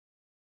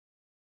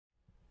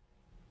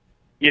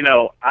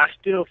I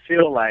still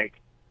feel like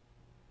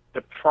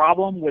the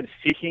problem with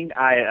seeking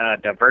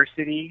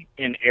diversity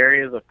in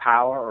areas of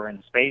power or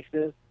in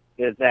spaces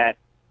is that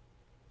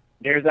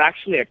there's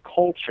actually a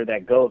culture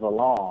that goes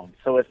along.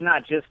 So it's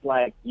not just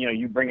like,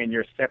 you bring in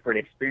your separate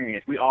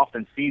experience. We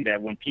often see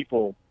that when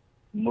people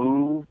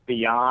move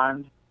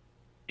beyond,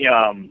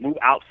 move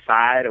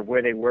outside of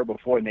where they were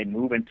before and they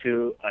move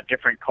into a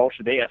different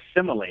culture, they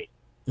assimilate.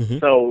 Mm-hmm.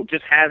 So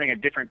just having a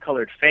different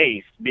colored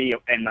face, be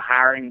in the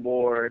hiring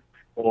board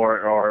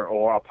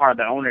or a part of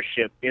the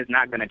ownership, is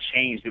not going to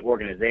change the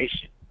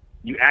organization.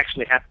 You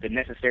actually have to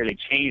necessarily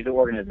change the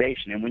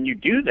organization. And when you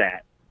do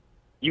that,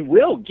 you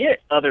will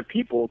get other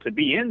people to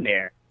be in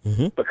there,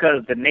 mm-hmm.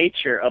 because the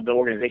nature of the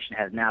organization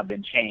has now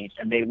been changed,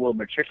 and they will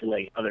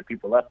matriculate other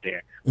people up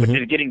there. But mm-hmm.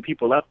 just getting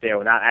people up there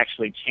without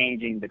actually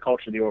changing the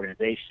culture of the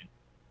organization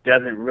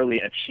doesn't really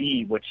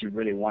achieve what you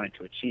really wanted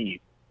to achieve.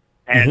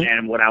 And, mm-hmm.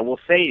 and what I will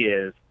say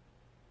is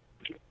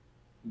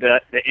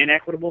the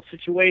inequitable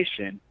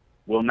situation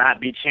will not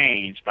be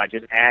changed by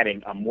just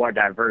adding a more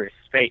diverse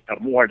set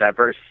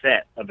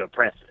of the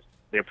oppressors.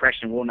 The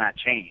oppression will not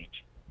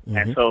change. Mm-hmm.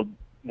 And so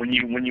when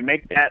you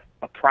make that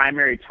a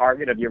primary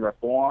target of your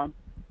reform,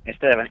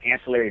 instead of an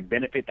ancillary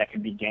benefit that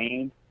can be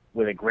gained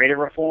with a greater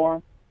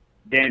reform,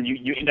 then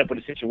you end up with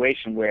a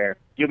situation where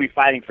you'll be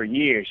fighting for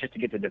years just to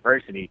get the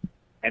diversity,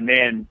 and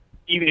then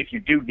even if you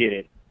do get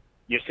it,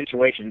 your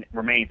situation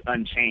remains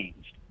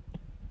unchanged.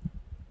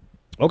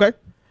 Okay.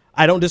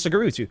 I don't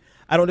disagree with you.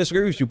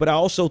 But I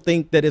also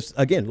think that it's,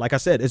 again, like I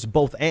said, it's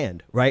both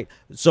and, right?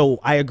 So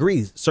I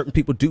agree. Certain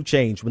people do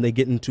change when they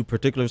get into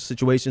particular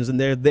situations, and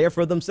they're there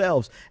for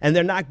themselves, and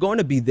they're not going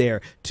to be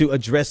there to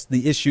address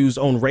the issues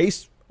on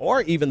race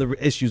or even the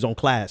issues on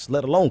class,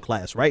 let alone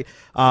class, right?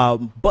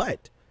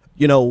 But,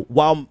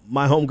 while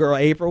my homegirl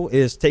April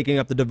is taking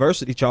up the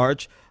diversity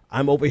charge,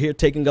 I'm over here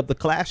taking up the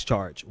class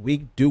charge. We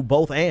do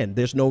both, and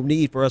there's no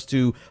need for us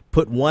to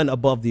put one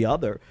above the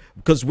other,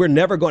 because we're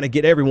never going to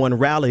get everyone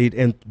rallied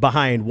and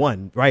behind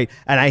one, right?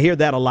 And I hear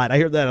that a lot. I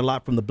hear that a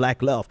lot from the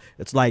black left.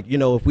 It's like,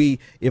 if we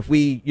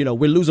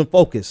we're losing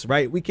focus,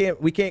 right? We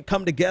can't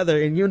come together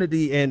in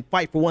unity and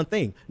fight for one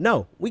thing.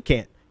 No, we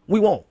can't. We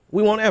won't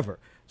ever.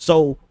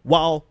 So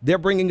while they're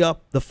bringing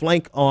up the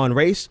flank on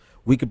race,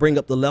 we could bring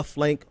up the left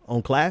flank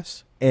on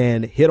class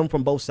and hit them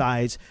from both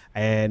sides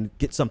and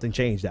get something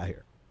changed out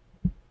here.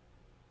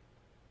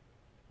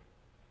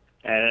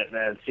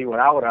 And see, what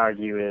I would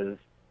argue is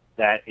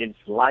that it's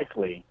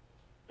likely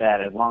that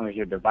as long as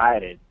you're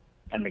divided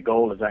and the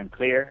goal is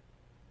unclear,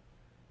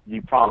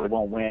 you probably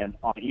won't win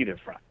on either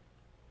front.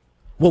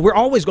 Well, we're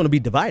always going to be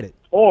divided.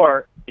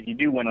 Or if you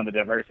do win on the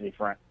diversity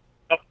front,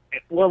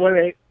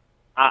 wait.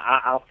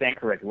 I'll stand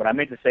corrected. What I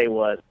meant to say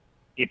was,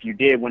 if you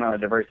did win on the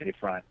diversity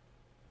front,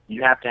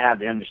 you have to have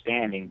the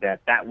understanding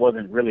that that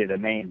wasn't really the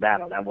main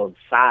battle. That was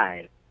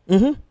side.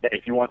 Mm-hmm. That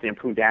if you want to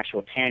improve the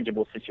actual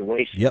tangible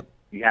situation, yep,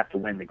 you have to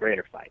win the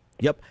greater fight.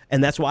 Yep.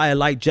 And that's why I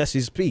like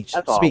Jesse's speech.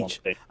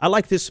 I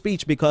like this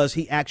speech because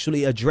he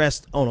actually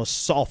addressed on a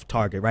soft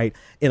target, right?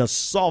 In a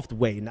soft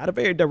way, not a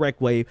very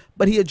direct way,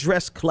 but he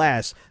addressed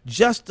class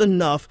just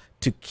enough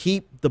to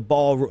keep the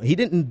ball. He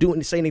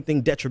didn't say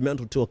anything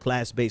detrimental to a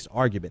class-based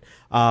argument.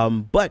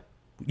 But,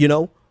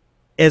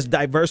 as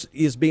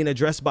diversity is being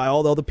addressed by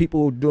all the other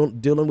people who are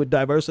dealing with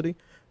diversity,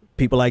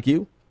 people like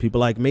you, people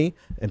like me,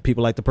 and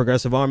people like the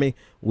Progressive Army,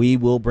 we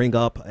will bring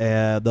up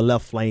the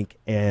left flank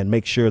and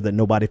make sure that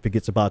nobody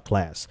forgets about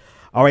class.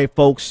 All right,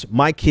 folks,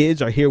 my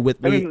kids are here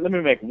with me. Let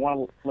me make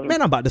one.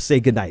 Man, I'm about to say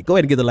goodnight. Go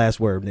ahead and get the last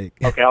word, Nick.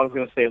 Okay, I was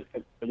going to say,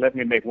 let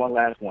me make one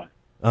last one.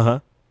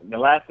 Uh-huh. The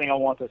last thing I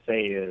want to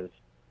say is,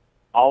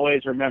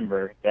 always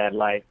remember that,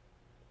 like,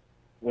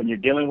 when you're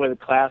dealing with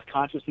class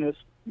consciousness,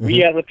 mm-hmm.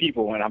 we as a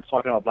people, and I'm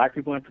talking about black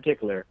people in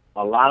particular,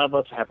 a lot of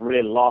us have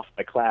really lost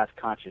the class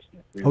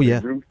consciousness. We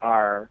root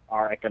our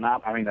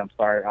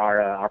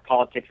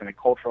politics in a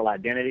cultural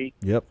identity,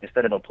 yep,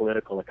 instead of a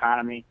political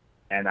economy.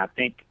 And I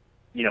think,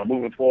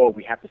 moving forward,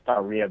 we have to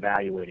start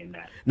reevaluating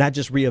that. Not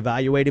just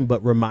reevaluating,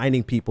 but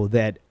reminding people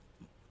that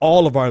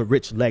all of our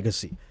rich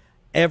legacy,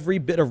 every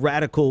bit of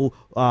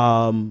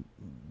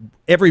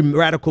every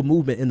radical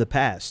movement in the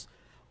past,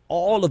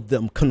 all of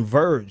them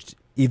converged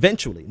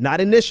eventually, not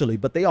initially,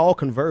 but they all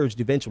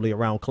converged eventually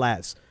around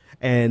class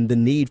and the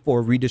need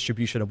for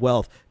redistribution of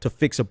wealth to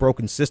fix a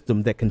broken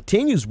system that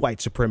continues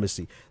white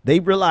supremacy. They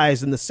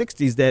realized in the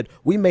 60s that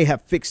we may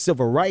have fixed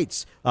civil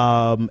rights,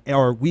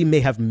 or we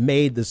may have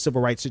made the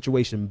civil rights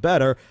situation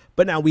better,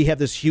 but now we have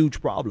this huge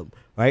problem,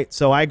 right?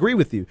 So I agree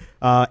with you.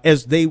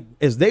 As they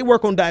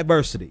work on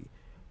diversity,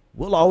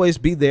 we'll always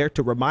be there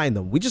to remind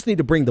them. We just need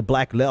to bring the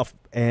black left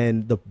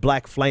and the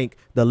black flank,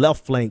 the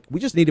left flank. We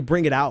just need to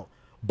bring it out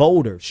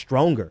bolder,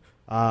 stronger,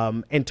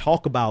 and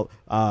talk about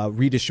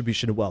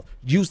redistribution of wealth.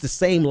 Use the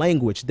same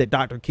language that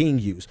Dr. King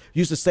used.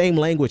 Use the same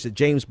language that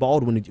James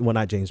Baldwin, well,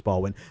 not James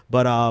Baldwin,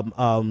 but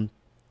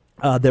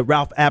that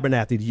Ralph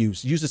Abernathy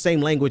used. Use the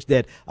same language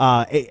that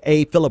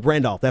A. Philip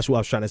Randolph, that's what I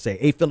was trying to say,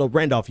 A. Philip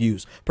Randolph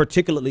used,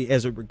 particularly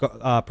as it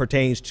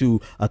pertains to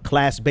a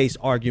class-based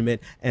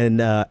argument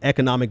and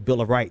economic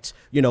Bill of Rights.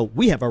 You know,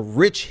 we have a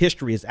rich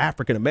history as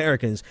African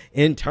Americans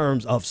in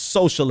terms of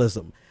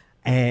socialism.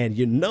 And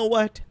you know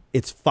what?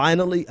 It's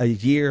finally a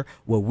year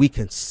where we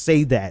can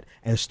say that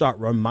and start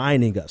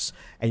reminding us.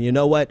 And you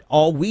know what?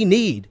 All we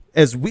need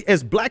as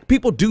black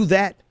people do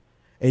that,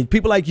 and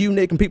people like you,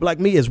 Nick, and people like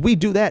me, as we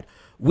do that,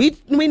 we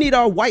need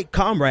our white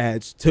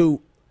comrades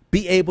to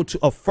be able to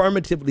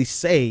affirmatively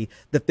say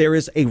that there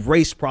is a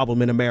race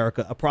problem in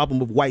America, a problem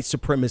of white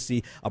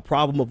supremacy, a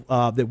problem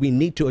of that we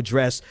need to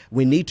address.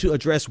 We need to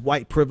address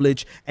white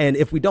privilege. And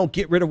if we don't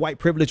get rid of white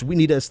privilege, we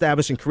need to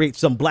establish and create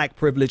some black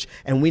privilege.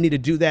 And we need to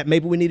do that.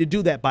 Maybe we need to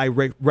do that by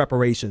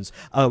reparations,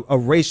 a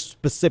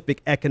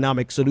race-specific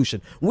economic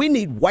solution. We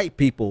need white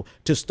people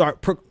to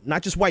start,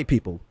 not just white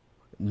people,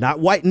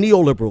 not white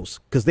neoliberals,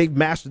 because they've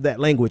mastered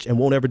that language and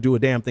won't ever do a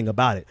damn thing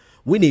about it.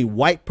 We need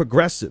white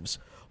progressives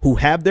who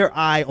have their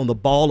eye on the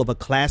ball of a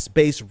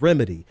class-based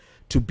remedy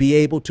to be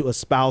able to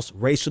espouse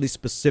racially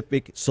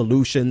specific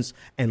solutions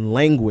and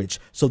language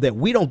so that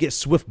we don't get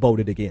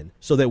swift-boated again,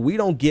 so that we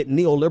don't get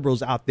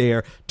neoliberals out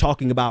there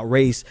talking about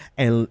race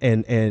and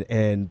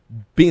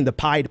being the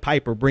Pied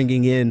Piper,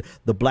 bringing in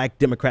the black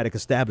democratic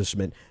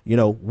establishment. You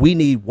know, we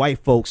need white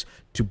folks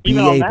to be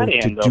able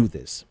to do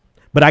this.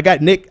 But I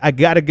got Nick, I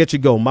got to get you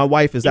going. My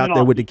wife is out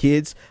there with the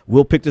kids.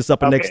 We'll pick this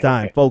up next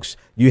time. Okay. Folks,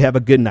 you have a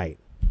good night.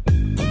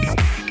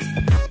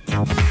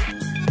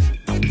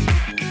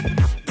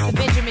 The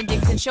Benjamin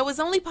Dixon Show is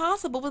only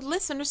possible with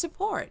listener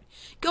support.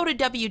 Go to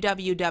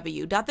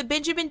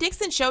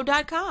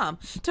www.thebenjamindixonshow.com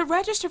to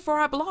register for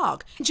our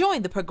blog,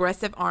 join the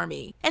Progressive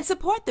Army, and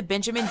support The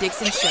Benjamin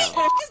Dixon Show.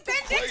 It's Ben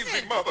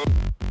Dixon!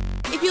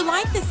 If you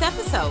like this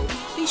episode,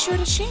 be sure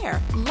to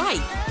share, like,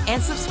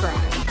 and subscribe.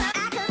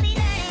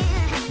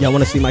 Y'all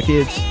want to see my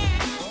kids?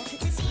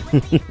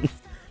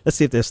 Let's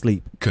see if they're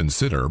asleep.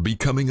 Consider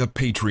becoming a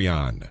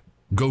Patreon.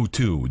 Go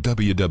to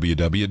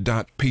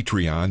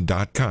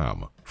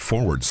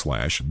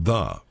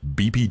www.patreon.com/The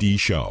BPD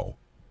Show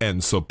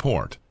and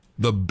support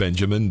The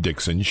Benjamin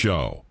Dixon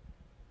Show.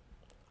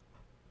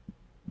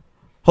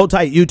 Hold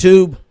tight,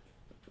 YouTube.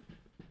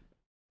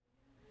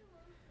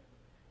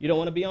 You don't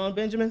want to be on,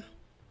 Benjamin?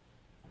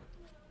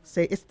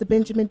 Say, it's The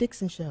Benjamin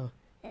Dixon Show.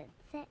 It's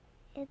The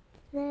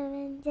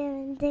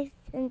Benjamin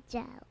Dixon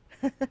Show.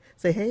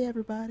 Say, hey,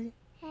 everybody.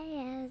 Hey,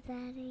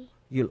 everybody.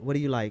 What do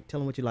you like? Tell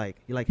them what you like.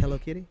 You like Hello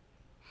Kitty?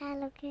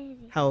 Hello Kitty.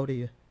 How old are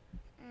you?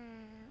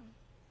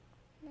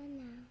 No.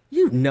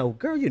 You know,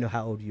 girl, you know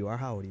how old you are.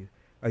 How old are you?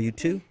 Are you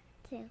 2?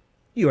 2.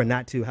 You are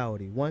not 2. How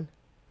old are you? 1?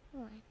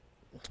 1.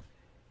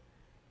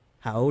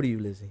 How old are you,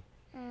 Lizzie?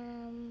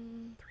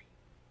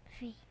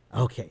 3.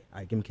 Okay. All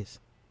right, give him a kiss.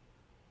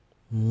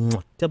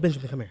 Mwah. Tell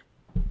Benjamin, come here.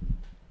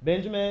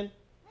 Benjamin.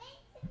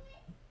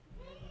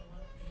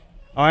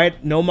 All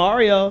right, no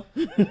Mario.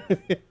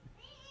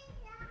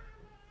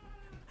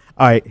 All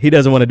right, he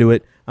doesn't want to do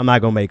it. I'm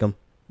not going to make him.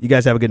 You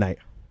guys have a good night.